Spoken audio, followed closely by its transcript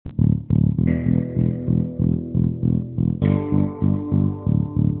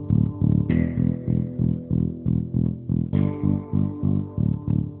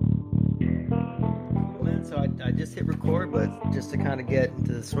just to kind of get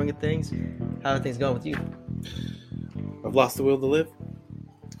into the swing of things. How are things going with you? I've lost the will to live.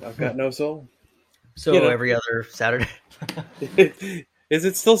 I've got no soul. So every other Saturday. Is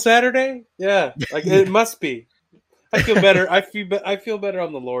it still Saturday? Yeah, like it must be. I feel better. I feel better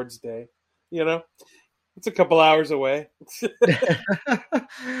on the Lord's Day. It's a couple hours away.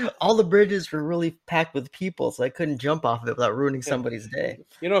 All the bridges were really packed with people, so I couldn't jump off of it without ruining somebody's day.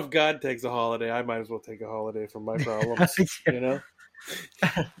 If God takes a holiday, I might as well take a holiday from my problems.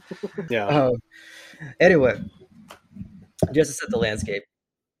 Yeah. Anyway, just to set the landscape,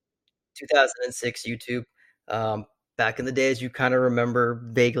 2006 YouTube. Back in the days, you kind of remember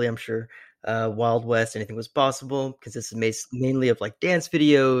vaguely, I'm sure. Wild West, anything was possible because this is mainly of like dance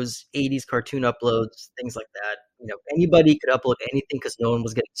videos, 80s cartoon uploads, things like that. Anybody could upload anything because no one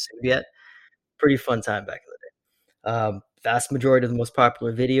was getting sued yet. Pretty fun time back in the day. Vast majority of the most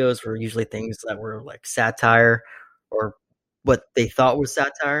popular videos were usually things that were like satire, or what they thought was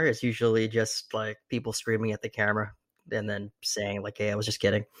satire is usually just like people screaming at the camera and then saying like, "Hey, I was just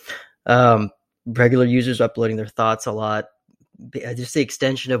kidding." Regular users uploading their thoughts a lot. Just the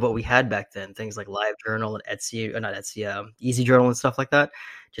extension of what we had back then, things like LiveJournal and Etsy, or not Etsy, Easy Journal and stuff like that.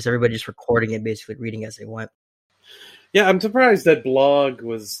 Just everybody just recording it, basically reading as they went. Yeah, I'm surprised that blog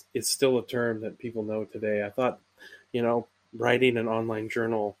is still a term that people know today. I thought, writing an online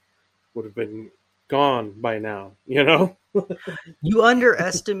journal would have been gone by now, You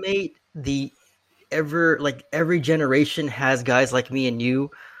underestimate every generation has guys like me and you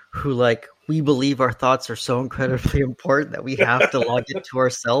who we believe our thoughts are so incredibly important that we have to log it to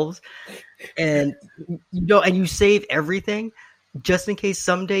ourselves. And and you save everything just in case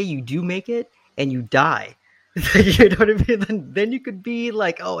someday you do make it and you die. You know what I mean? Then you could be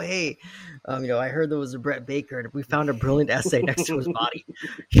like, "Oh, hey, I heard there was a Brett Baker and we found a brilliant essay next to his body."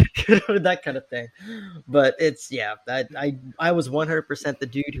 That kind of thing. But I was 100% the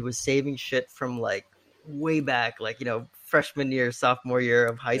dude who was saving shit from way back, freshman year, sophomore year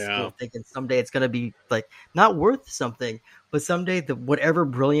of high school, thinking someday it's going to be not worth something, but someday whatever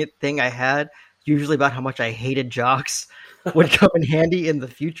brilliant thing I had, usually about how much I hated jocks, would come in handy in the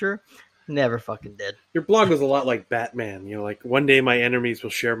future. Never fucking did. Your blog was a lot like Batman. One day my enemies will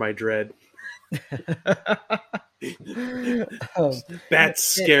share my dread. Bats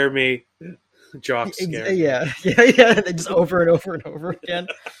scare me. Jocks scare me. Yeah. They just over and over and over again.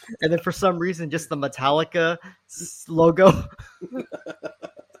 And then for some reason, just the Metallica logo.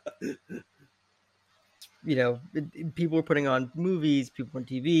 People were putting on movies, people on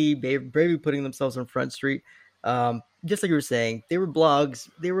TV, bravely putting themselves on Front Street. Just like you were saying, they were blogs.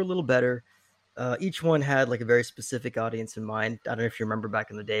 They were a little better. Each one had a very specific audience in mind. I don't know if you remember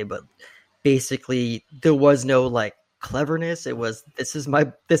back in the day, but basically there was no cleverness. It was this is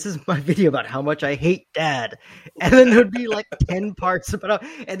my video about how much I hate Dad, and then there'd be 10 parts about,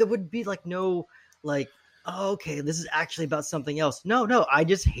 and there would be oh, okay, this is actually about something else. No, I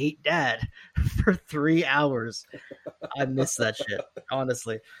just hate Dad for 3 hours. I miss that shit,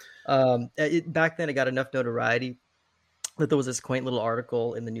 honestly. Back then, it got enough notoriety that there was this quaint little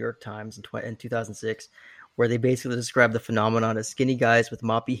article in the New York Times in 2006 where they basically described the phenomenon as skinny guys with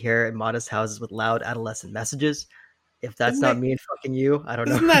moppy hair and modest houses with loud adolescent messages. If that's not me and fucking you, I don't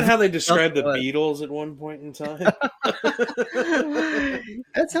know. Isn't that how they described the Beatles at one point in time?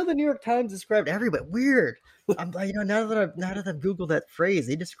 That's how the New York Times described everybody. Weird. Now that I've Googled that phrase,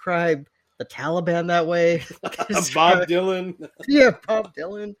 they describe the Taliban that way. Bob Dylan. Yeah, Bob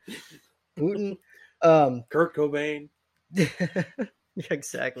Dylan. Putin. Kurt Cobain. Yeah,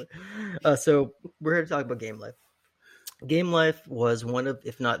 exactly. So we're here to talk about Gamelife. Gamelife was one of,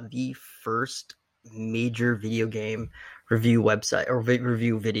 if not the first, major video game review website or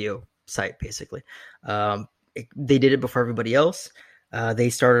review video site. Basically, they did it before everybody else. They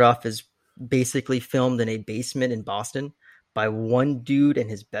started off as basically filmed in a basement in Boston by one dude and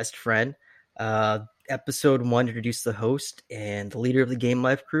his best friend. Episode 1 introduced the host and the leader of the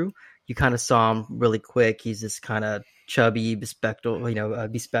Gamelife crew. You kind of saw him really quick. He's this kind of chubby,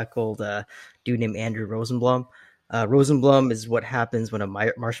 bespectacled dude named Andrew Rosenblum. Rosenblum is what happens when a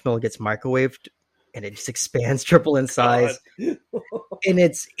marshmallow gets microwaved and it just expands triple in size.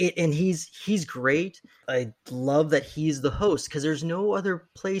 And he's great. I love that he's the host because there's no other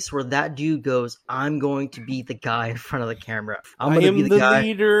place where that dude goes, "I'm going to be the guy in front of the camera. I'm going to be the guy."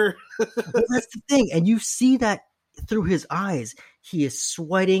 Leader. Well, that's the thing. And you see that through his eyes. He is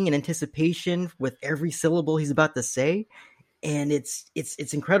sweating in anticipation with every syllable he's about to say. And it's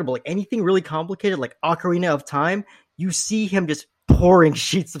incredible. Anything really complicated, like Ocarina of Time, you see him just pouring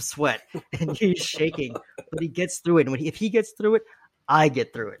sheets of sweat and he's shaking, but he gets through it. And if he gets through it, I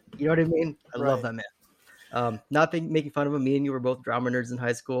get through it. You know what I mean? I love that man. Not making fun of him. Me and you were both drama nerds in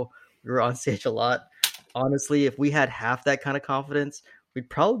high school. We were on stage a lot. Honestly, if we had half that kind of confidence, we'd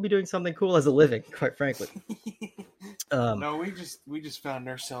probably be doing something cool as a living, quite frankly. No, we just found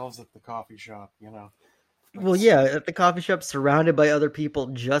ourselves at the coffee shop, you know. Well, yeah, at the coffee shop, surrounded by other people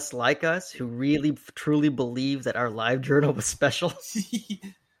just like us who really truly believe that our live journal was special.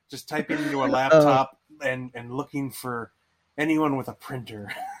 Just typing into a laptop and looking for anyone with a printer.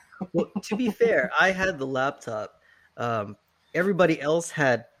 Well, to be fair, I had the laptop. Everybody else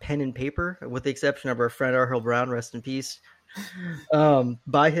had pen and paper, with the exception of our friend Arhel Brown, rest in peace.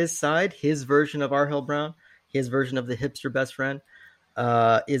 By his side, his version of Arhel Brown, his version of the hipster best friend,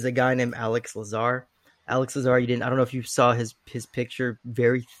 is a guy named Alex Lazar. Alex Lazar, I don't know if you saw his picture.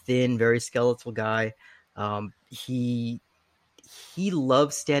 Very thin, very skeletal guy. He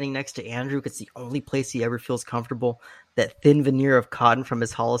loves standing next to Andrew because it's the only place he ever feels comfortable. That thin veneer of cotton from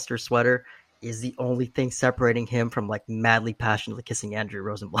his Hollister sweater is the only thing separating him from like madly passionately kissing Andrew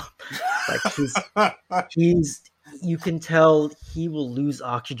Rosenblum. Like he's you can tell he will lose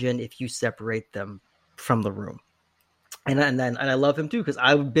oxygen if you separate them from the room. And I love him too because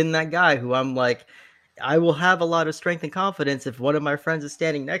I've been that guy who I'm like, I will have a lot of strength and confidence if one of my friends is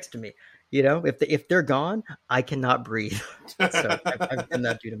standing next to me. You know, if they're gone, I cannot breathe. So I've been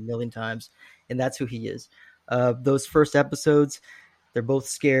that dude a million times, and that's who he is. Those first episodes, they're both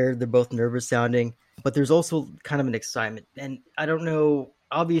scared, they're both nervous sounding, but there's also kind of an excitement. And I don't know,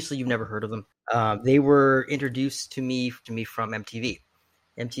 obviously you've never heard of them. They were introduced to me from MTV.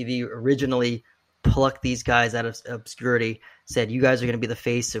 MTV originally plucked these guys out of obscurity, said, you guys are going to be the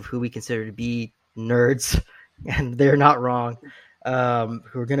face of who we consider to be nerds, and they're not wrong. Who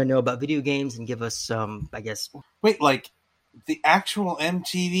are going to know about video games and give us some, I guess. Wait, like the actual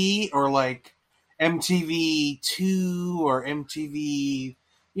MTV or like MTV2 or MTV,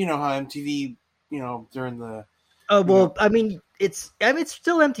 you know how MTV, you know, during the... Oh, well, know. I mean, it's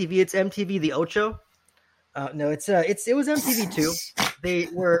still MTV. It's MTV The Ocho. No, it was MTV2. They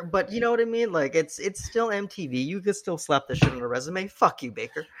were, but you know what I mean? Like it's still MTV. You could still slap the shit on a resume. Fuck you,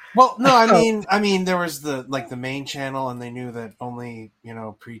 Baker. Well, no, I mean there was the main channel, and they knew that only, you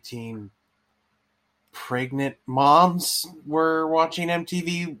know, preteen pregnant moms were watching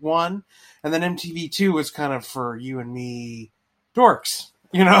MTV1, and then MTV2 was kind of for you and me dorks,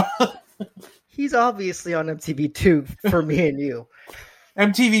 you know. He's obviously on MTV2 for me and you.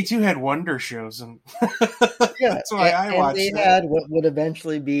 MTV2 had wonder shows, and yeah, that's why I watched it. They had what would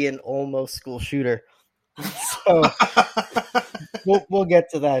eventually be an almost school shooter. So we'll get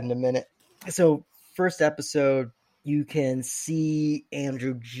to that in a minute. So first episode, you can see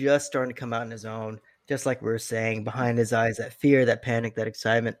Andrew just starting to come out on his own, just like we were saying, behind his eyes, that fear, that panic, that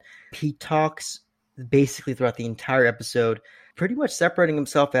excitement. He talks basically throughout the entire episode, pretty much separating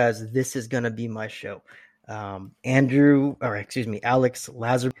himself as this is going to be my show. Alex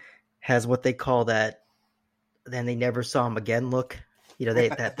Lazar has what they call that then they never saw him again look. You know,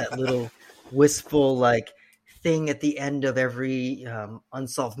 that little wistful like thing at the end of every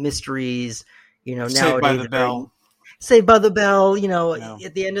Unsolved Mysteries, you know, Saved by the Bell. Saved by the Bell, you know,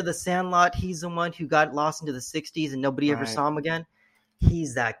 at the end of The Sandlot, he's the one who got lost into the 60s and nobody ever saw him again.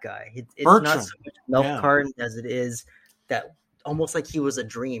 He's that guy. It's not so much milk carton as it is that almost like he was a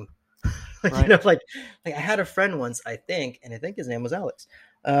dream. You know, like I had a friend once, I think his name was Alex.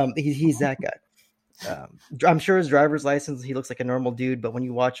 He's that guy. I'm sure his driver's license, he looks like a normal dude, but when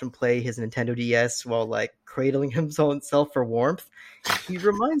you watch him play his Nintendo DS while like cradling himself for warmth, he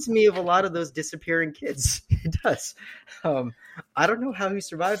reminds me of a lot of those disappearing kids. He does. I don't know how he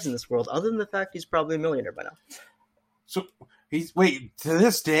survives in this world, other than the fact he's probably a millionaire by now. So to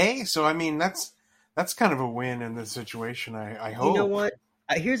this day. So I mean, that's kind of a win in this situation. I hope. You know what?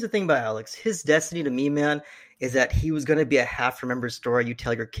 Here's the thing about Alex. His destiny to me, man, is that he was going to be a half-remembered story you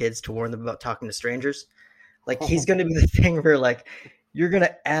tell your kids to warn them about talking to strangers. Like, he's going to be the thing where, like, you're going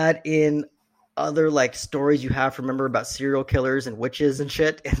to add in other, like, stories you have to remember about serial killers and witches and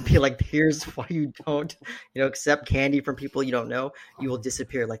shit and be like, here's why you don't, you know, accept candy from people you don't know. You will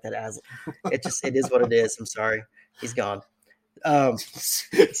disappear like that Aslan. It is what it is. I'm sorry. He's gone.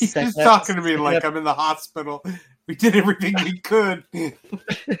 He's just talking to me like I'm in the hospital. We did everything we could.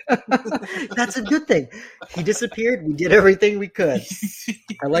 That's a good thing. He disappeared. We did everything we could.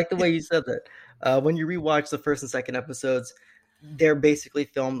 I like the way you said that. When you rewatch the first and second episodes, they're basically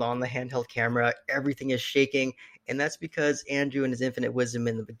filmed on the handheld camera. Everything is shaking. And that's because Andrew, in his infinite wisdom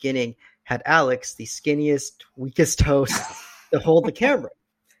in the beginning, had Alex, the skinniest, weakest host, to hold the camera.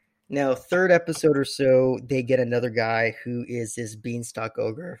 Now, third episode or so, they get another guy who is this beanstalk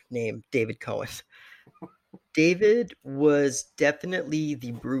ogre named David Cohen. David was definitely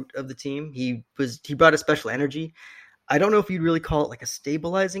the brute of the team. He brought a special energy. I don't know if you'd really call it like a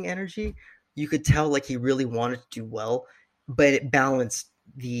stabilizing energy. You could tell like he really wanted to do well, but it balanced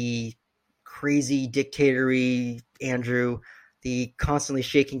the crazy dictatory Andrew, the constantly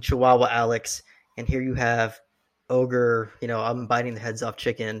shaking Chihuahua Alex, and here you have ogre. I'm biting the heads off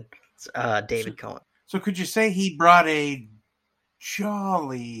chicken. So, David Cohen. so could you say he brought a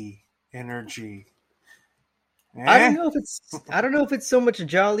jolly energy? I don't Eh? know if it's so much a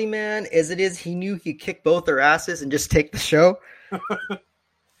jolly man as it is he knew he could kick both their asses and just take the show.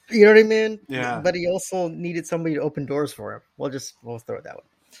 You know what I mean? Yeah. But he also needed somebody to open doors for him. We'll throw it that way.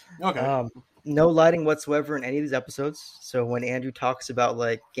 Okay. No lighting whatsoever in any of these episodes. So when Andrew talks about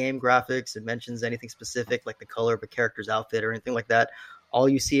like game graphics and mentions anything specific, like the color of a character's outfit or anything like that, all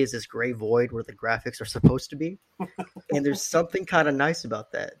you see is this gray void where the graphics are supposed to be. And there's something kind of nice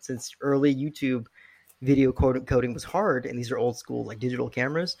about that, since early YouTube video coding was hard, and these are old school like digital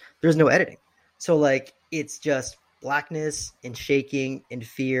cameras. There's no editing, so like it's just blackness and shaking and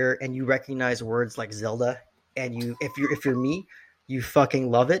fear, and you recognize words like Zelda, and if you're me, you fucking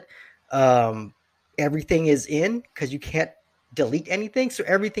love it. Everything is in because you can't delete anything, so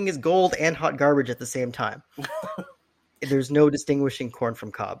everything is gold and hot garbage at the same time. There's no distinguishing corn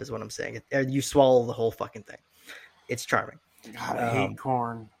from cob, is what I'm saying. You swallow the whole fucking thing. It's charming. God, I hate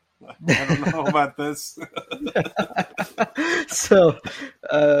corn. I don't know about this. So,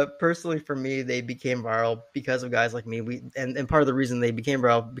 personally for me, they became viral because of guys like me. And part of the reason they became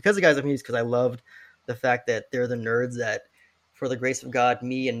viral because of guys like me is because I loved the fact that they're the nerds that, for the grace of God,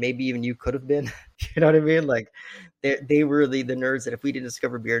 me and maybe even you could have been. You know what I mean? Like they were the nerds that if we didn't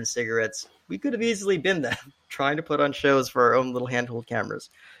discover beer and cigarettes, we could have easily been them, trying to put on shows for our own little handheld cameras,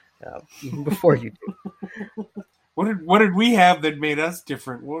 even before you do. What did we have that made us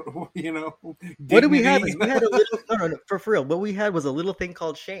different? What What did we have? We had a little no, for real. What we had was a little thing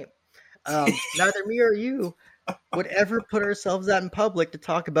called shame. Neither me or you would ever put ourselves out in public to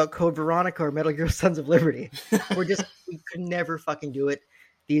talk about Code Veronica or Metal Gear Sons of Liberty. We could never fucking do it.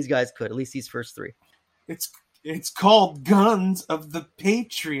 These guys could, at least these first three. It's called Guns of the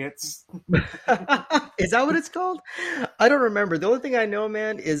Patriots. Is that what it's called? I don't remember. The only thing I know,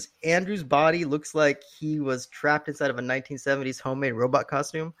 man, is Andrew's body looks like he was trapped inside of a 1970s homemade robot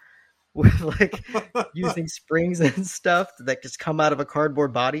costume with like using springs and stuff that just come out of a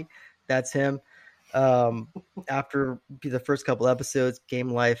cardboard body. That's him. After the first couple episodes,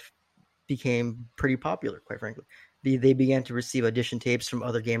 Gamelife became pretty popular, quite frankly. They began to receive audition tapes from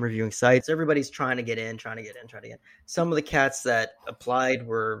other game reviewing sites. Everybody's trying to get in. Some of the cats that applied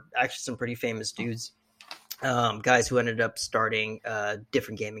were actually some pretty famous dudes, guys who ended up starting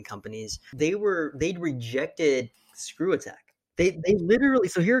different gaming companies. They'd rejected Screw Attack. They literally.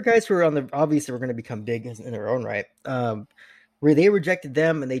 So here are guys who are obviously were going to become big in their own right. Where they rejected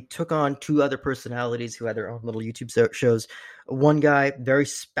them and they took on two other personalities who had their own little YouTube shows. One guy, very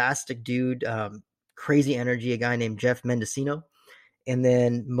spastic dude, crazy energy, a guy named Jeff Mendocino. And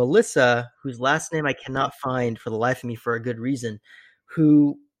then Melissa, whose last name I cannot find for the life of me for a good reason,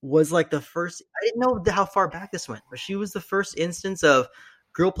 who was like the first. I didn't know how far back this went, but she was the first instance of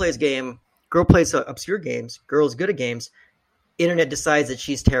girl plays obscure games, girl is good at games, internet decides that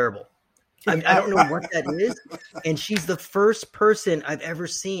she's terrible. I don't know what that is, and she's the first person I've ever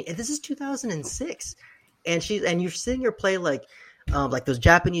seen. And this is 2006, and you're seeing her play like those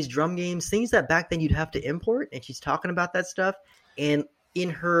Japanese drum games, things that back then you'd have to import. And she's talking about that stuff. And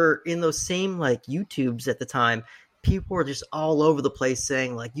in those same like YouTubes at the time, people were just all over the place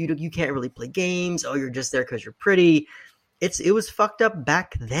saying like you can't really play games. Oh, you're just there because you're pretty. It was fucked up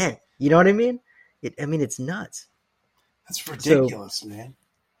back then. You know what I mean? It's nuts. That's ridiculous, man.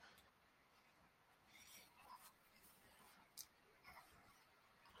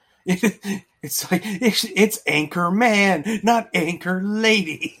 It's like it's Anchor Man, not Anchor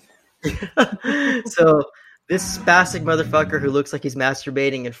Lady. So this spastic motherfucker who looks like he's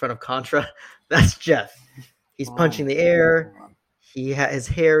masturbating in front of Contra, that's Jeff. He's punching the air. His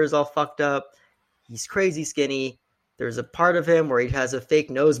hair is all fucked up. He's crazy skinny. There's a part of him where he has a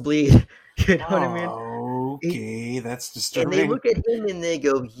fake nosebleed. You know what I mean? Okay, that's disturbing. And they look at him and they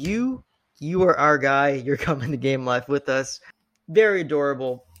go, you are our guy. You're coming to Gamelife with us. Very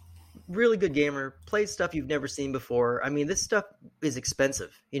adorable. Really good gamer. Plays stuff you've never seen before. I mean, this stuff is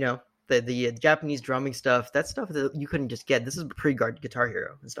expensive. You know, the Japanese drumming stuff. That stuff that you couldn't just get. This is pre-Guitar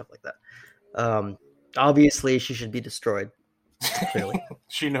Hero and stuff like that. Obviously, she should be destroyed. Clearly,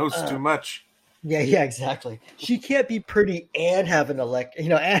 she knows too much. Yeah, exactly. She can't be pretty and have and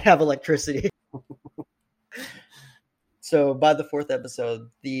have electricity. So by the fourth episode,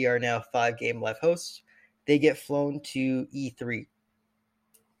 there are now 5 Gamelife hosts. they get flown to E3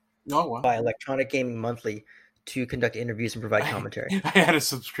 Oh wow! by Electronic Gaming Monthly to conduct interviews and provide commentary. I had a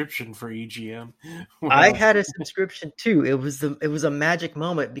subscription for EGM. I had a subscription too. It was a magic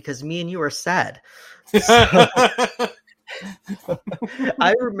moment because me and you are sad. So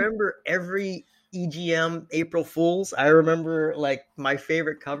I remember every EGM April Fools. I remember like my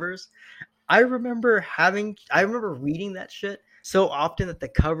favorite covers. I remember reading that shit so often that the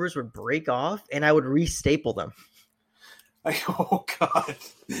covers would break off and I would restaple them. Oh god.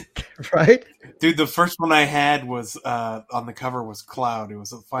 Right? Dude, the first one I had was on the cover was Cloud. It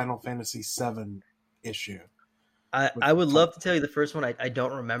was a Final Fantasy VII issue. I would love to tell you the first one. I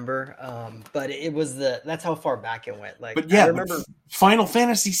don't remember, but it was that's how far back it went. Like, but yeah, I remember Final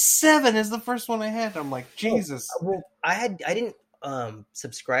Fantasy VII is the first one I had. I'm like, Jesus. Well, I didn't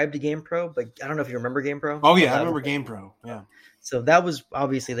subscribe to GamePro, but I don't know if you remember GamePro. Oh yeah, I remember GamePro. Yeah. So that was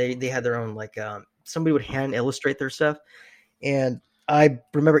obviously they had their own like somebody would hand illustrate their stuff, and I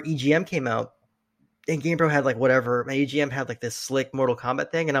remember EGM came out, and GamePro had like whatever. My EGM had like this slick Mortal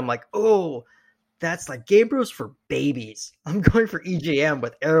Kombat thing, and I'm like, oh. That's like GamePro's for babies. I'm going for EGM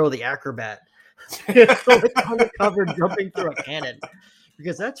with Arrow the Acrobat. On the cover jumping through a cannon.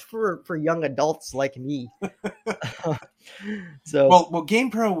 Because that's for young adults like me. So well,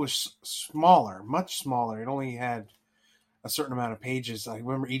 GamePro was smaller, much smaller. It only had a certain amount of pages. I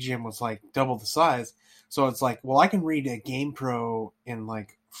remember EGM was like double the size. So it's like, well, I can read a GamePro in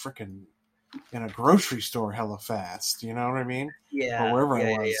like freaking in a grocery store hella fast. You know what I mean? Yeah. Or wherever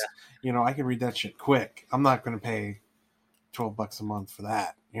I was. Yeah. You know, I can read that shit quick. I'm not going to pay $12 a month for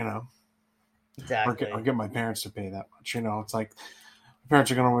that, you know? Exactly. Or get my parents to pay that much, you know? It's like, parents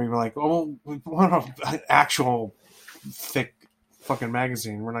are going to be like, oh, we want an actual thick fucking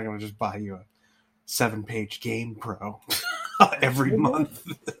magazine. We're not going to just buy you a 7-page Game Pro every month.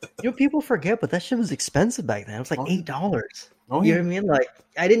 You know, people forget, but that shit was expensive back then. It was like $8. Oh, you know what I mean? Like,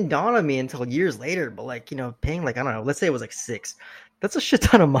 I didn't dawn on me until years later, but like, you know, paying like, I don't know, let's say it was like $6. That's a shit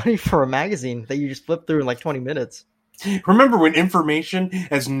ton of money for a magazine that you just flip through in like 20 minutes. Remember when information,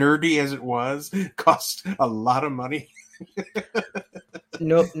 as nerdy as it was, cost a lot of money?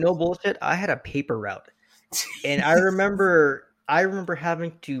 No bullshit. I had a paper route, and I remember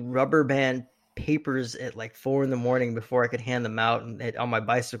having to rubber band papers at like 4 a.m. before I could hand them out on my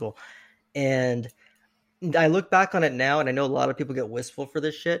bicycle. And I look back on it now, and I know a lot of people get wistful for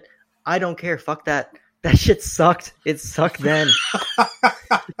this shit. I don't care. Fuck that. That shit sucked. It sucked then.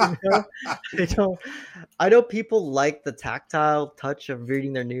 You know? I know people like the tactile touch of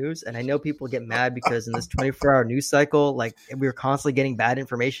reading their news, and I know people get mad because in this 24-hour news cycle, like we were constantly getting bad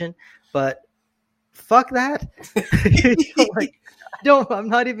information. But fuck that. Like, I'm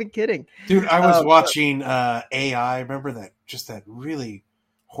not even kidding. Dude, I was watching AI. Remember that really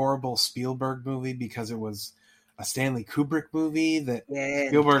horrible Spielberg movie because it was a Stanley Kubrick movie that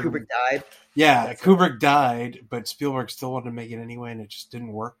Kubrick died. Yeah, Kubrick died, but Spielberg still wanted to make it anyway, and it just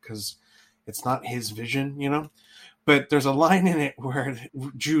didn't work because it's not his vision, you know? But there's a line in it where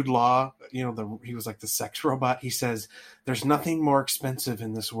Jude Law, you know, he was like the sex robot. He says, "There's nothing more expensive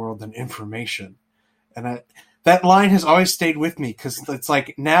in this world than information." And that line has always stayed with me because it's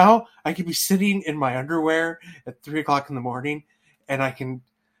like now I could be sitting in my underwear at 3:00 in the morning, and I can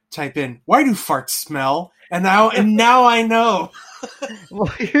type in, "Why do farts smell?" And now I know. Well,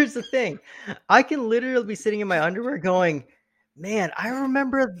 here's the thing. I can literally be sitting in my underwear going, man, I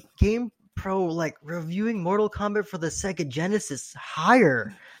remember GamePro like reviewing Mortal Kombat for the Sega Genesis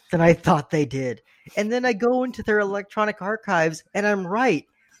higher than I thought they did. And then I go into their electronic archives and I'm right.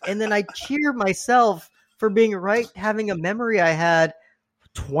 And then I cheer myself for being right, having a memory I had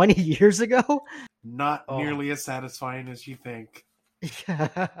 20 years ago. Not nearly as satisfying as you think.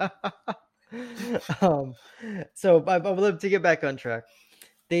 Yeah. So I would love to get back on track.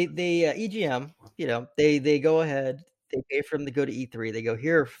 They EGM, you know, they go ahead, they pay for them to go to E3. They go,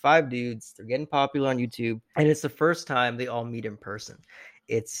 here are 5 dudes, they're getting popular on YouTube, and it's the first time they all meet in person.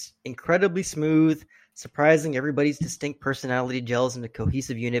 It's incredibly smooth, surprising. Everybody's distinct personality gels in a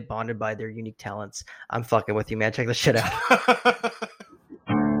cohesive unit bonded by their unique talents. I'm fucking with you, man. Check this shit out.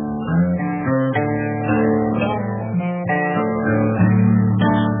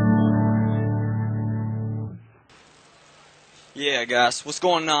 Yeah, guys, what's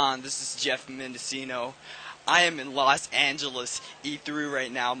going on? This is Jeff Mendocino. I am in Los Angeles E3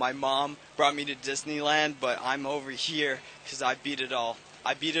 right now. My mom brought me to Disneyland, but I'm over here because I beat it all.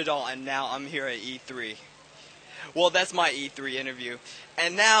 And now I'm here at E3. Well, that's my E3 interview.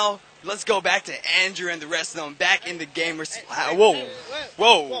 And now, let's go back to Andrew and the rest of them back in the gamers.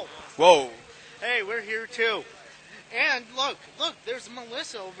 Whoa. Hey, we're here too. And look, there's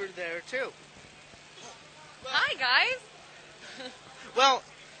Melissa over there too. Hi, guys. Well,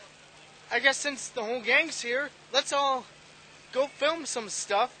 I guess since the whole gang's here, let's all go film some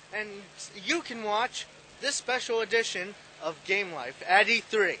stuff, and you can watch this special edition of Gamelife at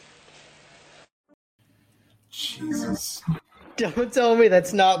E3. Jesus. Don't tell me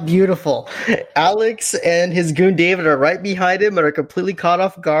that's not beautiful. Alex and his goon David are right behind him and are completely caught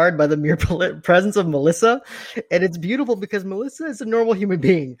off guard by the mere presence of Melissa. And it's beautiful because Melissa is a normal human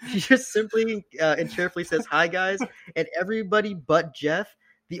being. She just simply and cheerfully says, "Hi, guys." And everybody but Jeff,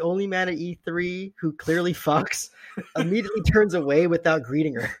 the only man at E3 who clearly fucks, immediately turns away without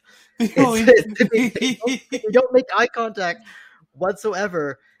greeting her. They don't make eye contact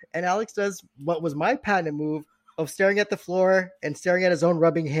whatsoever. And Alex does what was my patent move of staring at the floor and staring at his own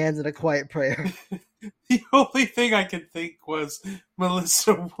rubbing hands in a quiet prayer. The only thing I could think was,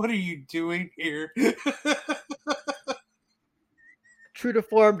 Melissa, what are you doing here? True to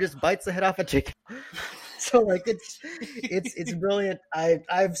form, just bites the head off a chicken. So like it's brilliant.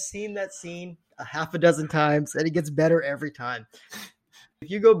 I've seen that scene a half a dozen times, and it gets better every time. If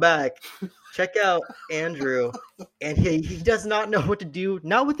you go back, check out Andrew, and he does not know what to do,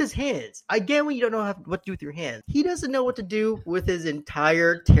 not with his hands. I get when you don't know what to do with your hands. He doesn't know what to do with his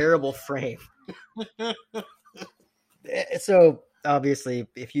entire terrible frame. So obviously,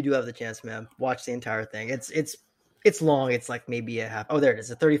 if you do have the chance, man, watch the entire thing. It's long. It's like maybe a half. Oh, there it is.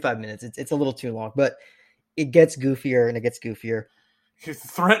 It's 35 minutes. It's a little too long, but it gets goofier and it gets goofier. You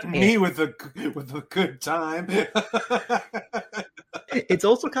threaten me with a good time. It's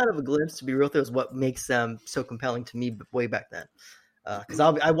also kind of a glimpse, to be real, is what makes them so compelling to me way back then. Because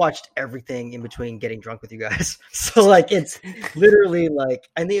I watched everything in between getting drunk with you guys. So like it's literally like,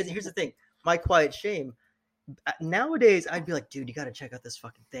 and here's the thing, my quiet shame. Nowadays, I'd be like, dude, you got to check out this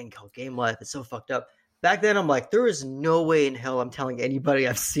fucking thing called Gamelife. It's so fucked up. Back then, I'm like, there is no way in hell I'm telling anybody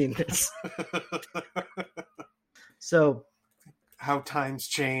I've seen this. So, how times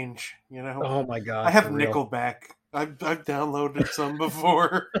change, you know? Oh my god! I have Nickelback. I've downloaded some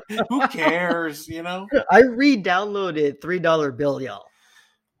before. Who cares, you know? I re-downloaded $3 Bill, y'all.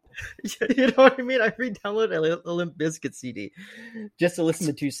 You know what I mean? I re-downloaded a Limp Bizkit CD just to listen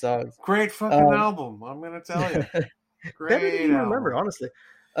to 2 songs. Great fucking album, I'm gonna tell you. Great Better than you album. remember, honestly.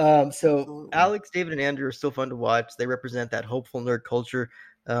 So Absolutely. Alex, David, and Andrew are still fun to watch. They represent that hopeful nerd culture.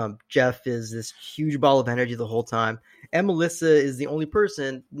 Jeff is this huge ball of energy the whole time, and Melissa is the only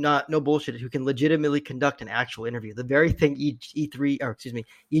person, no bullshit, who can legitimately conduct an actual interview. The very thing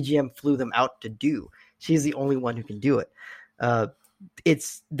EGM flew them out to do. She's the only one who can do it.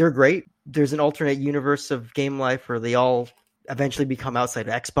 They're great. There's an alternate universe of Gamelife where they all eventually become outside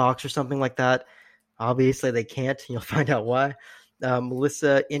of Xbox or something like that. Obviously, they can't. You'll find out why.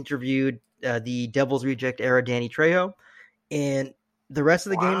 Melissa interviewed the Devil's Reject era Danny Trejo, and the rest of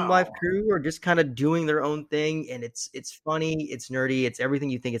the Gamelife crew are just kind of doing their own thing, and it's funny, it's nerdy, it's everything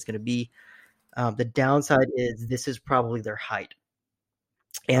you think it's going to be. The downside is this is probably their height.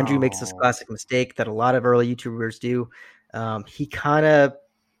 Andrew makes this classic mistake that a lot of early YouTubers do. He kind of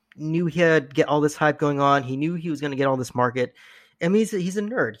knew he had get all this hype going on. He knew he was going to get all this market. I mean, he's a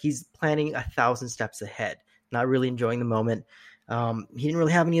nerd. He's planning 1,000 steps ahead, not really enjoying the moment. He didn't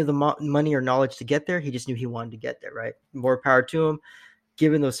really have any of the money or knowledge to get there. He just knew he wanted to get there, right? More power to him.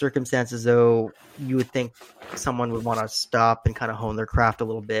 Given those circumstances, though, you would think someone would want to stop and kind of hone their craft a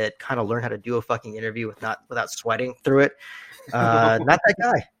little bit, kind of learn how to do a fucking interview without sweating through it. Not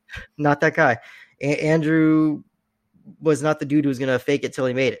that guy. Andrew was not the dude who was going to fake it till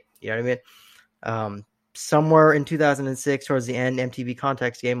he made it. You know what I mean? Somewhere in 2006, towards the end, MTV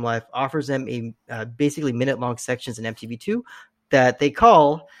Context Gamelife offers them a basically minute-long sections in MTV2 that they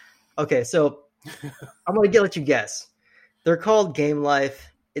call. Okay, so I'm going to let you guess. They're called Gamelife.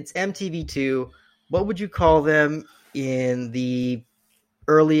 It's MTV2. What would you call them in the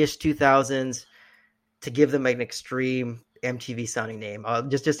earliest 2000s to give them an extreme MTV sounding name?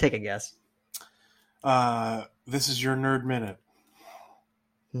 Just take a guess. This is your Nerd Minute.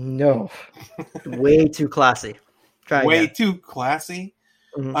 No. Way too classy. Way too classy?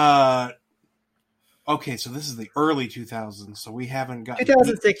 Mm-hmm. Okay, so this is the early 2000s, so we haven't gotten...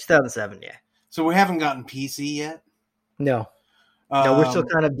 2006, 2007, yeah. So we haven't gotten PC yet? No. No, we're still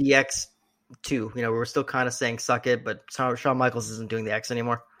kind of the X2. You know, we're still kind of saying suck it, but Shawn Michaels isn't doing the X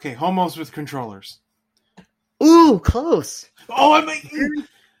anymore. Okay, homos with controllers. Ooh, close. Oh, I mean...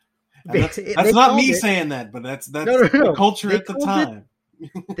 That's not me saying that, but that's no. the culture at the time.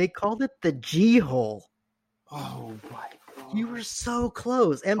 They called it the G-hole. Oh, my God. You were so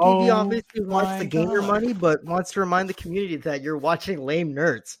close. MTV obviously wants to gain your money, but wants to remind the community that you're watching lame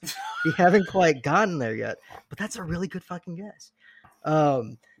nerds. You haven't quite gotten there yet, but that's a really good fucking guess.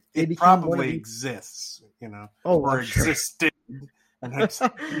 It it became one of probably the exists, oh, or I'm sure. existed, and So,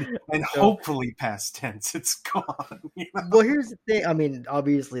 hopefully past tense, it's gone. well, here's the thing. I mean,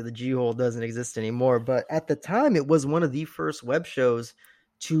 obviously the G hole doesn't exist anymore, but at the time, it was one of the first web shows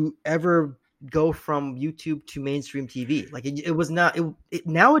to ever go from YouTube to mainstream TV. Like it was not.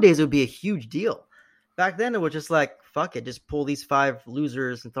 Nowadays, it would be a huge deal. Back then, it was just like fuck it, just pull these 5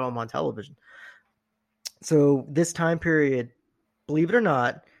 losers and throw them on television. So this time period, believe it or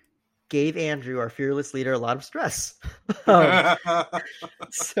not, gave Andrew, our fearless leader, a lot of stress. um,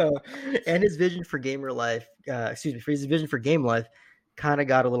 so, and his vision for gamer life, for his vision for game life, kind of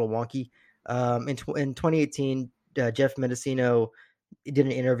got a little wonky. In 2018, Jeff Mendocino did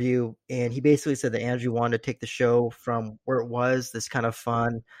an interview, and he basically said that Andrew wanted to take the show from where it was, this kind of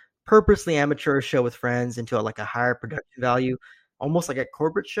fun, purposely amateur show with friends, into like a higher production value, almost like a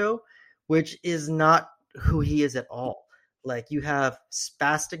corporate show, which is not who he is at all. Like you have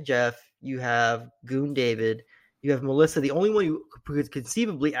Spastic Jeff, you have Goon David, you have Melissa, the only one who could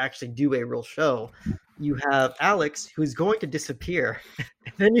conceivably actually do a real show. You have Alex, who's going to disappear.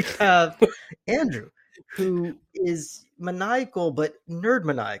 And then you have Andrew, who is maniacal, but nerd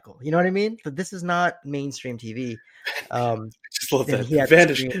maniacal. You know what I mean? But this is not mainstream TV. Just love that. He had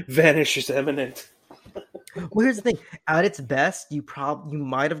Vanish is eminent. Well, here's the thing. At its best, you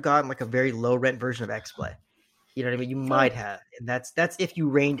might have gotten like a very low rent version of X-Play. You know what I mean? You might have. And that's if you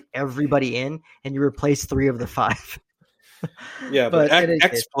reined everybody in and you replaced 3 of the 5. Yeah, but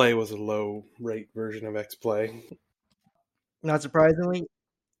X-Play was a low rate version of X-Play. Not surprisingly,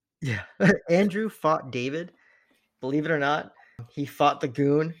 yeah. Andrew fought David. Believe it or not, he fought the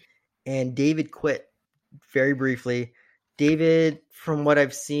Goon, and David quit very briefly. David, from what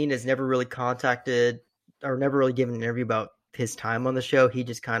I've seen, has never really contacted or never really given an interview about his time on the show. He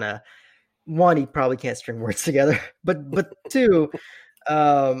just kind of, one, he probably can't string words together, but 2,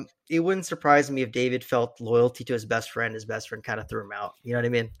 it wouldn't surprise me if David felt loyalty to his best friend. His best friend kind of threw him out. You know what I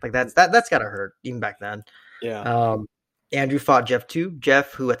mean? Like that's gotta hurt even back then. Yeah. Andrew fought Jeff too.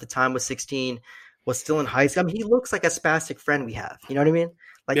 Jeff, who at the time was 16, was still in high school. I mean, he looks like a spastic friend we have. You know what I mean?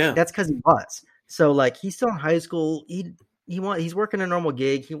 Like that's because he was. So like he's still in high school. He's working a normal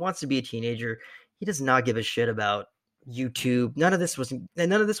gig. He wants to be a teenager. He does not give a shit about YouTube. None of this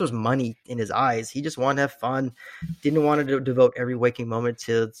was money in his eyes. He just wanted to have fun. Didn't want to devote every waking moment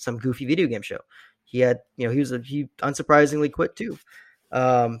to some goofy video game show. He unsurprisingly quit too.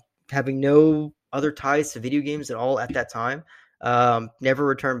 Having no other ties to video games at all at that time. Never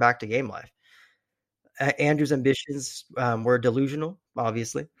returned back to Gamelife. Andrew's ambitions were delusional,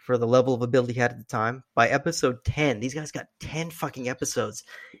 obviously, for the level of ability he had at the time. By episode 10, these guys got 10 fucking episodes.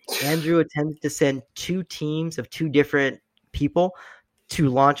 Andrew attempted to send 2 teams of 2 different people to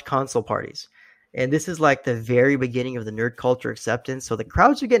launch console parties. And this is like the very beginning of the nerd culture acceptance. So the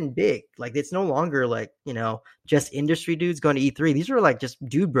crowds are getting big. Like it's no longer like, just industry dudes going to E3. These are like just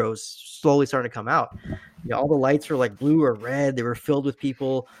dude bros slowly starting to come out. All the lights were like blue or red. They were filled with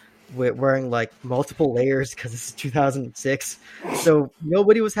people wearing like multiple layers because this is 2006. So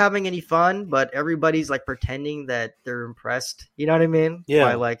nobody was having any fun, but everybody's like pretending that they're impressed. You know what I mean? Yeah.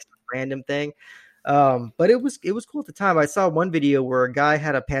 By like some random thing. But it was cool at the time. I saw one video where a guy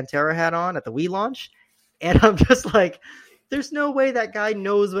had a Pantera hat on at the Wii launch, and I'm just like, there's no way that guy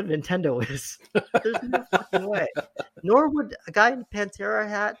knows what Nintendo is. There's no fucking way. Nor would a guy in a Pantera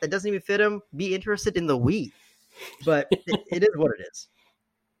hat that doesn't even fit him be interested in the Wii. But it is what it is.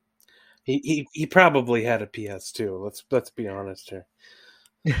 He probably had a PS2. Let's be honest here.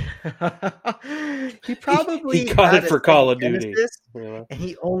 He probably he got it for Call of Duty, and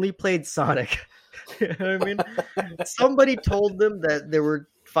he only played Sonic. You know what I mean? Somebody told them that there were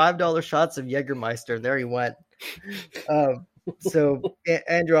 $5 shots of Jägermeister, and there he went. So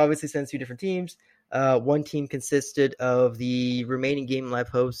Andrew obviously sends 2 different teams. One team consisted of the remaining Gamelife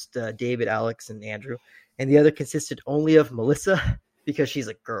hosts, David, Alex, and Andrew, and the other consisted only of Melissa because she's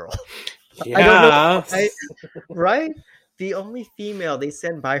a girl. Yeah. I don't know, right? The only female they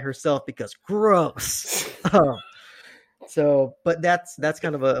send by herself because gross. So, but that's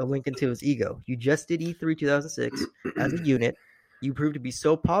kind of a link into his ego. You just did E3 2006 as a unit. You proved to be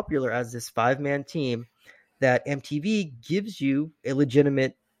so popular as this 5-man team that MTV gives you a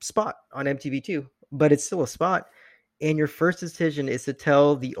legitimate spot on MTV2, but it's still a spot. And your first decision is to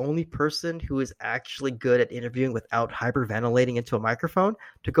tell the only person who is actually good at interviewing without hyperventilating into a microphone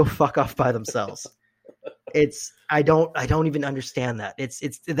to go fuck off by themselves. I don't even understand that.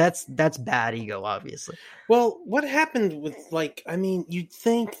 That's bad ego, obviously. Well, what happened with you'd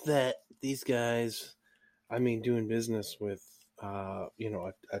think that these guys, doing business with a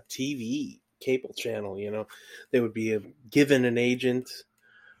TV cable channel, they would be given an agent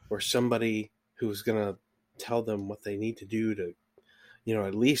or somebody who's going to tell them what they need to do to,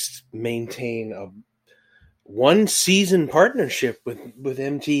 at least maintain a one season partnership with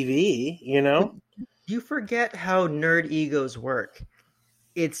MTV, You forget how nerd egos work.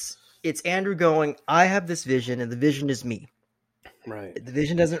 It's Andrew going, I have this vision, and the vision is me. Right. The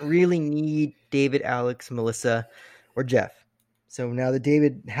vision doesn't really need David, Alex, Melissa, or Jeff. So now that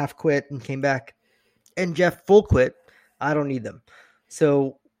David half quit and came back, and Jeff full quit, I don't need them.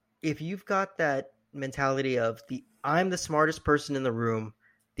 So if you've got that mentality of I'm the smartest person in the room,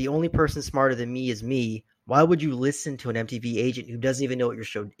 the only person smarter than me is me, why would you listen to an MTV agent who doesn't even know what your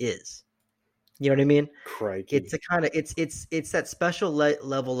show is? You know what I mean? Crikey. It's a kind of it's that special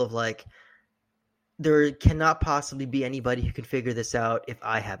level of like, there cannot possibly be anybody who can figure this out if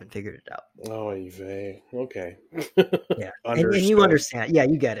I haven't figured it out. Oh, okay. Yeah, and you understand. Yeah,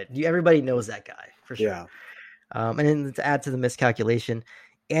 you get it. Everybody knows that guy for sure. Yeah. And then to add to the miscalculation,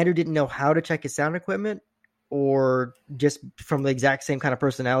 Andrew didn't know how to check his sound equipment, or just from the exact same kind of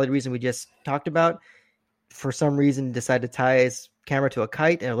personality reason we just talked about, for some reason decided to tie his camera to a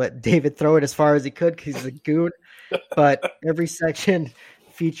kite and let David throw it as far as he could because he's a goon. But every section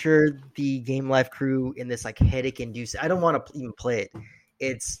featured the Gamelife crew in this like headache-inducing. I don't want to even play it.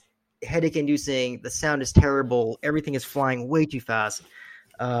 It's headache-inducing. The sound is terrible. Everything is flying way too fast.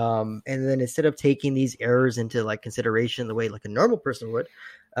 And then instead of taking these errors into like consideration the way like a normal person would,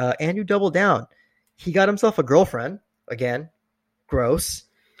 Andrew doubled down. He got himself a girlfriend again. Gross.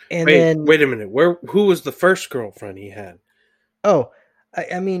 And wait a minute. Who was the first girlfriend he had? Oh,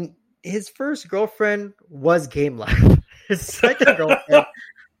 I mean, his first girlfriend was Gamelife. His second girlfriend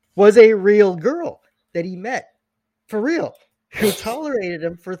was a real girl that he met for real, who tolerated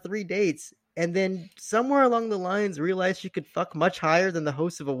him for 3 dates, and then somewhere along the lines realized she could fuck much higher than the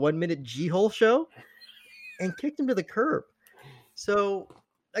host of a 1-minute G-hole show, and kicked him to the curb. So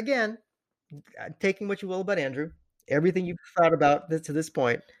again, taking what you will about Andrew, everything you've thought about this to this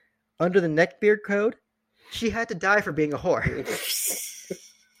point, under the neckbeard code, she had to die for being a whore.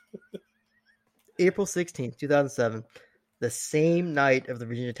 April 16th, 2007, the same night of the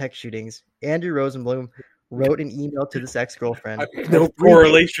Virginia Tech shootings, Andrew Rosenblum wrote an email to this ex-girlfriend. No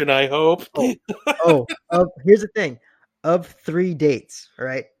correlation, I hope. Here's the thing. Of 3 dates,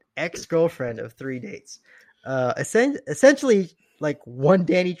 right? Ex-girlfriend of 3 dates. Essentially, like one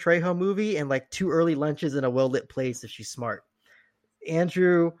Danny Trejo movie and like 2 early lunches in a well-lit place if she's smart.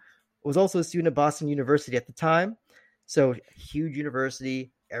 Andrew was also a student at Boston University at the time. So huge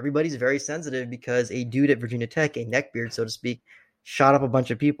university. Everybody's very sensitive because a dude at Virginia Tech, a neckbeard, so to speak, shot up a bunch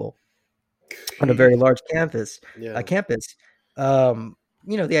of people on a very large campus. Yeah. The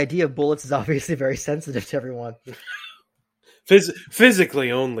idea of bullets is obviously very sensitive to everyone.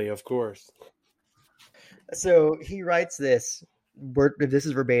 Physically only, of course. So he writes this. This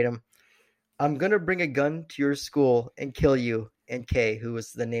is verbatim. I'm going to bring a gun to your school and kill you and Kay, who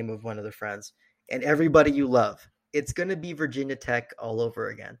was the name of one of the friends, and everybody you love. It's going to be Virginia Tech all over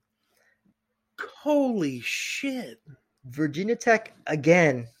again. Holy shit. Virginia Tech,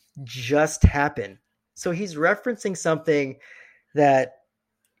 again, just happened. So he's referencing something that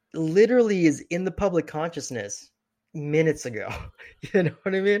literally is in the public consciousness minutes ago. You know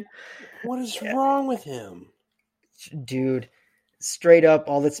what I mean? What is wrong with him? Dude, straight up,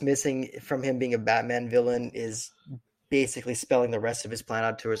 all that's missing from him being a Batman villain is basically spelling the rest of his plan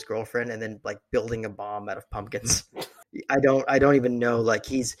out to his girlfriend and then like building a bomb out of pumpkins. I don't even know. Like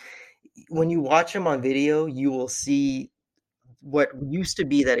when you watch him on video, you will see what used to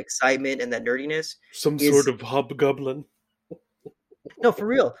be that excitement and that nerdiness. Sort of hobgoblin. No, for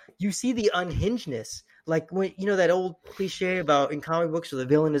real. You see the unhingedness. Like when that old cliche about in comic books where the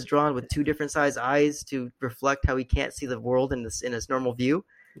villain is drawn with 2 different size eyes to reflect how he can't see the world in his normal view.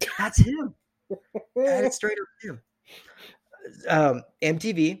 That's him. That is straight up him.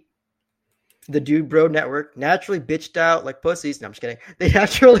 MTV, the Dude Bro Network, naturally bitched out like pussies. No, I'm just kidding. They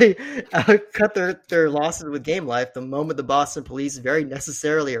naturally cut their losses with Gamelife the moment the Boston police very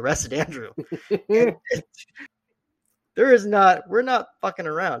necessarily arrested Andrew. We're not fucking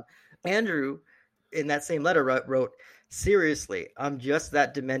around. Andrew, in that same letter, wrote, seriously, I'm just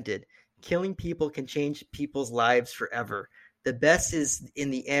that demented. Killing people can change people's lives forever. The best is in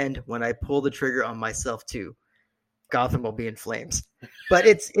the end when I pull the trigger on myself too. Gotham will be in flames. But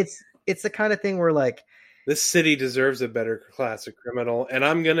it's the kind of thing where like, this city deserves a better class of criminal, and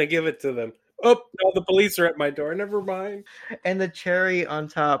I'm gonna give it to them. Oh no, the police are at my door. Never mind. And the cherry on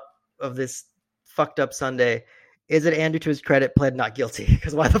top of this fucked up Sunday is that Andrew, to his credit, pled not guilty.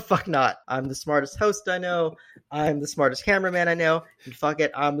 Because why the fuck not? I'm the smartest host I know. I'm the smartest cameraman I know. And fuck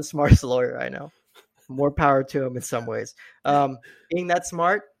it, I'm the smartest lawyer I know. more power to him in some ways. Being that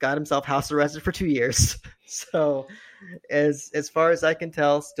smart, got himself house arrested for 2 years. So as far as I can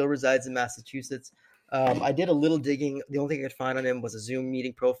tell, still resides in Massachusetts. I did a little digging. The only thing I could find on him was a Zoom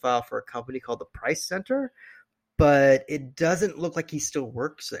meeting profile for a company called the Price Center, but it doesn't look like he still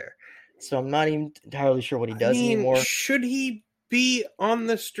works there. So I'm not even entirely sure what he does anymore. Should he be on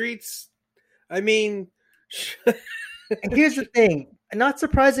the streets? I mean, and here's the thing. Not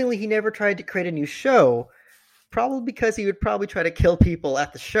surprisingly, he never tried to create a new show, probably because he would probably try to kill people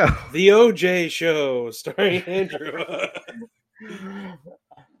at the show. The OJ Show, starring Andrew.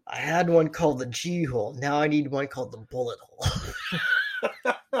 I had one called the G Hole. Now I need one called the Bullet Hole.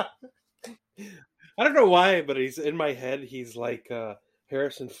 I don't know why, but he's in my head. He's like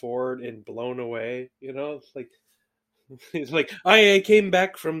Harrison Ford in Blown Away. You know, it's like he's like, I came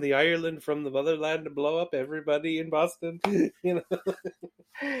back from the Ireland, from the motherland, to blow up everybody in Boston. You know,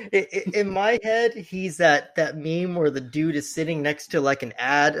 in my head, he's that meme where the dude is sitting next to like an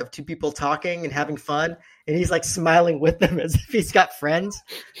ad of two people talking and having fun, and he's like smiling with them as if he's got friends.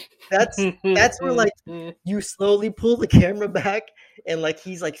 That's where like you slowly pull the camera back and like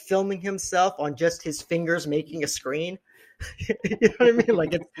he's like filming himself on just his fingers making a screen. You know what I mean?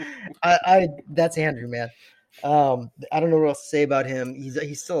 Like I that's Andrew, man. I don't know what else to say about him.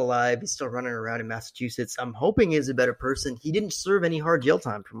 He's still alive. He's still running around in Massachusetts. I'm hoping he's a better person. He didn't serve any hard jail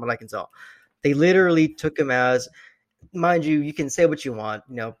time from what I can tell. They literally took him as, mind you, you can say what you want,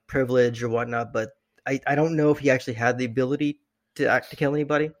 you know, privilege or whatnot, but I don't know if he actually had the ability to kill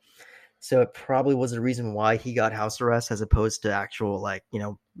anybody. So it probably was the reason why he got house arrest as opposed to actual, like, you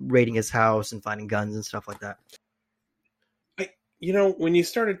know, raiding his house and finding guns and stuff like that. You know, when you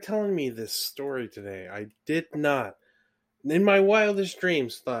started telling me this story today, I did not, in my wildest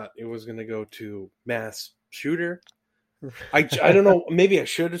dreams, thought it was going to go to mass shooter. I don't know. Maybe I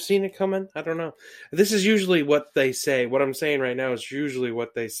should have seen it coming. I don't know. This is usually what they say. What I'm saying right now is usually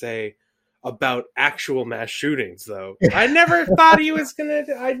what they say about actual mass shootings, though. I never thought he was going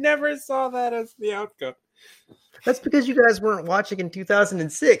to. I never saw that as the outcome. That's because you guys weren't watching in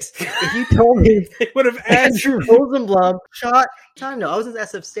 2006. If you told me they would have Andrew Rosenblum shot, I was in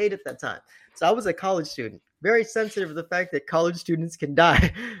SF State at that time, so I was a college student, very sensitive to the fact that college students can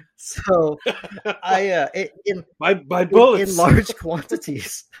die. So I by bullets in large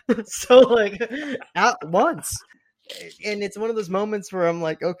quantities. So like at once, and it's one of those moments where I'm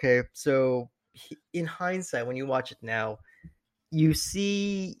like, okay, so in hindsight, when you watch it now, you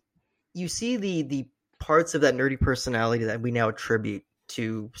see the parts of that nerdy personality that we now attribute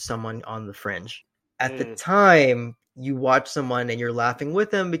to someone on the fringe. At the time, you watch someone and you're laughing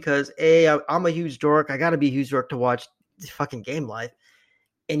with them because, I'm a huge dork. I got to be a huge dork to watch fucking Gamelife.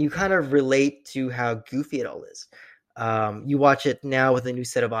 And you kind of relate to how goofy it all is. You watch it now with a new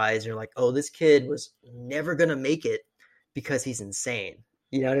set of eyes. And you're like, oh, this kid was never going to make it because he's insane.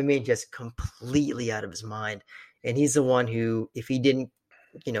 You know what I mean? Just completely out of his mind. And he's the one who, if he didn't,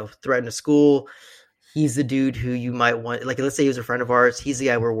 you know, threaten a school, he's the dude who you might want, like, let's say he was a friend of ours. He's the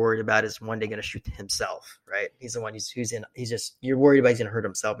guy we're worried about is one day going to shoot you're worried about he's going to hurt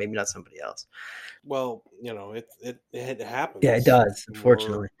himself, maybe not somebody else. Well, you know, it happens. Yeah, it does,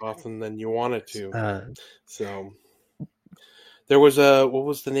 unfortunately. More often than you want it to. So there was what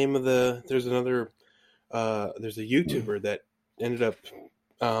was the name of there's another, there's a YouTuber that ended up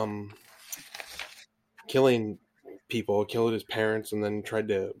killed his parents, and then tried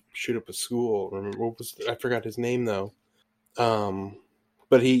to shoot up a school. Remember I forgot his name though.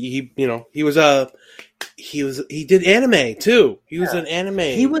 But he did anime too. He was an anime.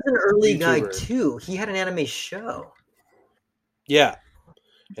 He was an early YouTuber. guy too. He had an anime show. Yeah,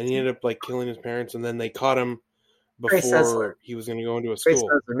 and he ended up like killing his parents, and then they caught him before he was going to go into a school.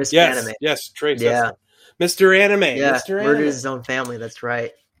 Mr. Yes, Anime. yes, Trey Sessler. Mr. Anime. Yeah, Mr. murdered Anime. his own family. That's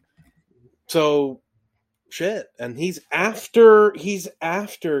right. So. Shit, and he's after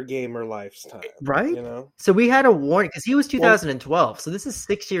Gamer Life's time, right? You know, so we had a warning because he was 2012, so this is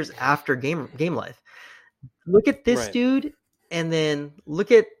 6 years after Game Life. Look at this dude, and then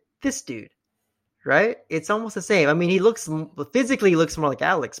look at this dude, right? It's almost the same. I mean, he looks physically looks more like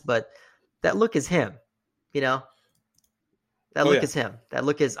Alex, but that look is him. You know, that look is him. That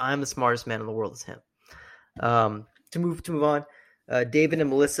look is I'm the smartest man in the world is him. To move on. David and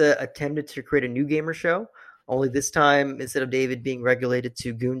Melissa attempted to create a new gamer show, only this time, instead of David being regulated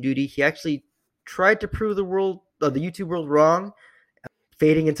to goon duty, he actually tried to prove the YouTube world wrong,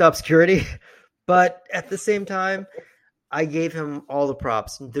 fading into obscurity. But at the same time, I gave him all the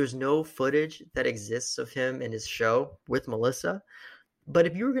props. There's no footage that exists of him in his show with Melissa. But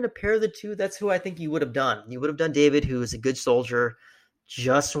if you were going to pair the two, that's who I think you would have done. You would have done David, who is a good soldier,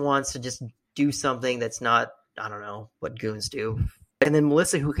 just wants to just do something that's not, I don't know, what goons do. And then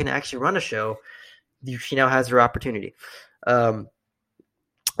Melissa, who can actually run a show, she now has her opportunity.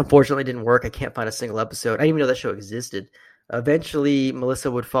 Unfortunately, it didn't work. I can't find a single episode. I didn't even know that show existed. Eventually,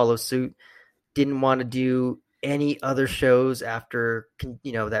 Melissa would follow suit. Didn't want to do any other shows after,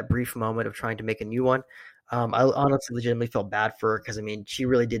 that brief moment of trying to make a new one. I honestly legitimately felt bad for her because, I mean, she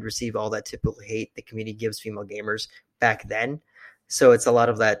really did receive all that typical hate the community gives female gamers back then. So it's a lot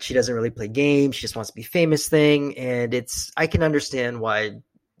of that. She doesn't really play games. She just wants to be famous thing. And I can understand why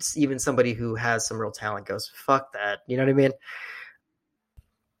even somebody who has some real talent goes, fuck that. You know what I mean?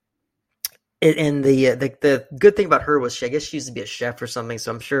 And the good thing about her was I guess she used to be a chef or something.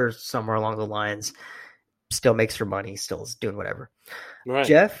 So I'm sure somewhere along the lines still makes her money, still is doing whatever. Right.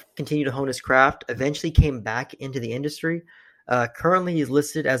 Jeff continued to hone his craft, eventually came back into the industry. Currently, he's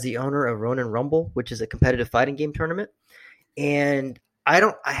listed as the owner of Ronin Rumble, which is a competitive fighting game tournament. And I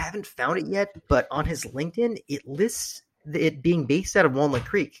haven't found it yet, but on his LinkedIn, it lists it being based out of Walnut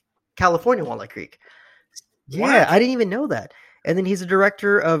Creek, California, Walnut Creek. Yeah, I didn't even know that. And then he's a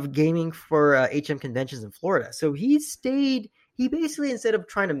director of gaming for HM Conventions in Florida. So he basically, instead of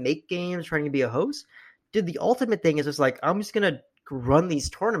trying to make games, trying to be a host, did the ultimate thing is just like, I'm just going to run these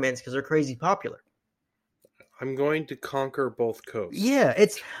tournaments because they're crazy popular. I'm going to conquer both coasts. Yeah,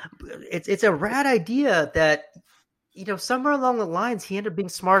 it's a rad idea that, somewhere along the lines, he ended up being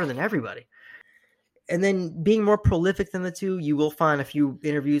smarter than everybody. And then being more prolific than the two, you will find a few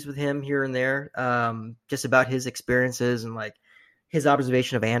interviews with him here and there, just about his experiences and like his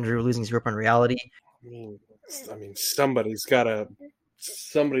observation of Andrew losing his grip on reality. I mean, somebody's got to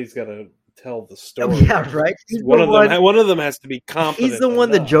tell the story. Yeah, right. One of them has to be competent. He's the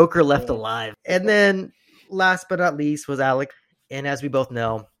one the Joker left alive. And then, last but not least, was Alec. And as we both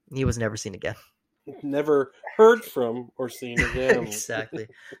know, he was never seen again. Never heard from or seen again. Exactly.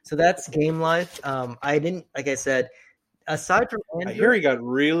 So that's Gamelife. I didn't, like I said, aside from Andrew, I hear he got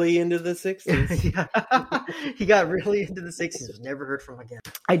really into the 60s. Yeah. He got really into the 60s. Was never heard from again.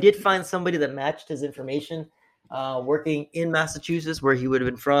 I did find somebody that matched his information, working in Massachusetts, where he would have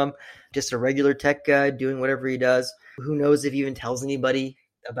been from. Just a regular tech guy doing whatever he does. Who knows if he even tells anybody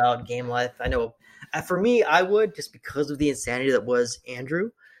about Gamelife? I know, for me, I would, just because of the insanity that was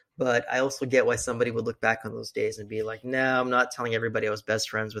Andrew. But I also get why somebody would look back on those days and be like, no, I'm not telling everybody I was best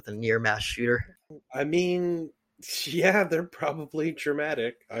friends with a near mass shooter. I mean, yeah, they're probably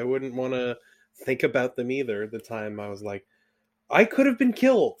traumatic. I wouldn't want to think about them either. At the time, I was like, I could have been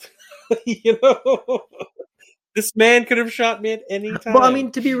killed. This man could have shot me at any time. Well, I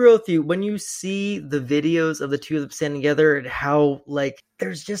mean, to be real with you, when you see the videos of the two of them standing together and how, like,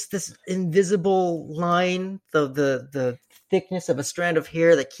 there's just this invisible line, the thickness of a strand of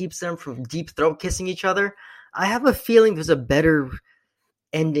hair that keeps them from deep throat kissing each other, I have a feeling there's a better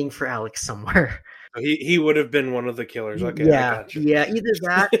ending for Alex somewhere. He would have been one of the killers. Okay, yeah, I got you. Yeah, either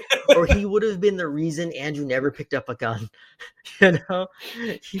that or he would have been the reason Andrew never picked up a gun.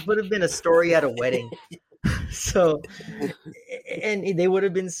 He would have been a story at a wedding. So, and they would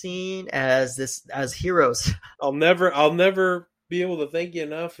have been seen as heroes. I'll never be able to thank you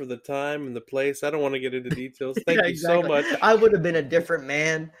enough for the time and the place. I don't want to get into details. Thank you so much. I would have been a different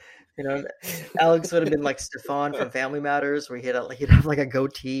man. Alex would have been like Stefan from Family Matters, where he'd have like a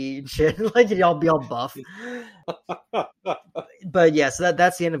goatee and shit, like he'd all be all buff. But yeah, so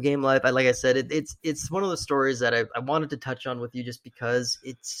that's the end of Gamelife. Like I said, it's one of those stories that I wanted to touch on with you just because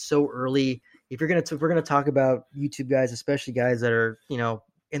it's so early. If we're gonna talk about YouTube guys, especially guys that are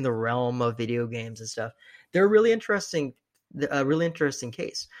in the realm of video games and stuff, they're a really interesting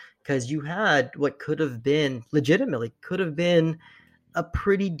case, because you had what legitimately could have been a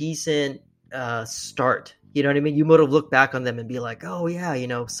pretty decent start. You know what I mean? You would have looked back on them and be like, oh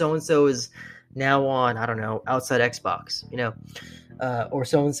yeah, so-and-so is now on, I don't know, Outside Xbox, or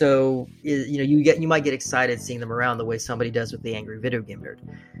so-and-so is, you might get excited seeing them around the way somebody does with the Angry Video Game Nerd.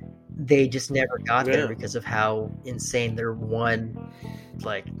 They just never got there because of how insane their one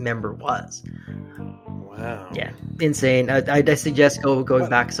member was. Wow. Yeah, insane. I suggest going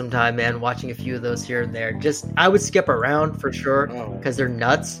back sometime, man, watching a few of those here and there. I would skip around for sure because they're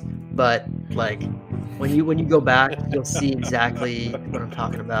nuts. But when you go back, you'll see exactly what I'm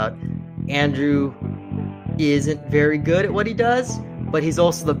talking about. Andrew isn't very good at what he does, but he's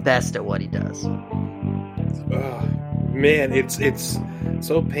also the best at what he does. Man, it's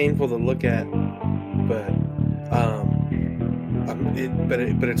so painful to look at, but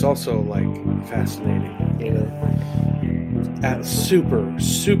but it's also fascinating,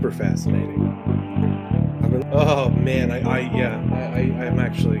 super fascinating. Oh man, I'm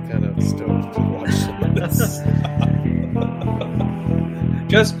actually kind of stoked to watch some of this.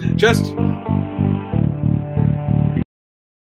 just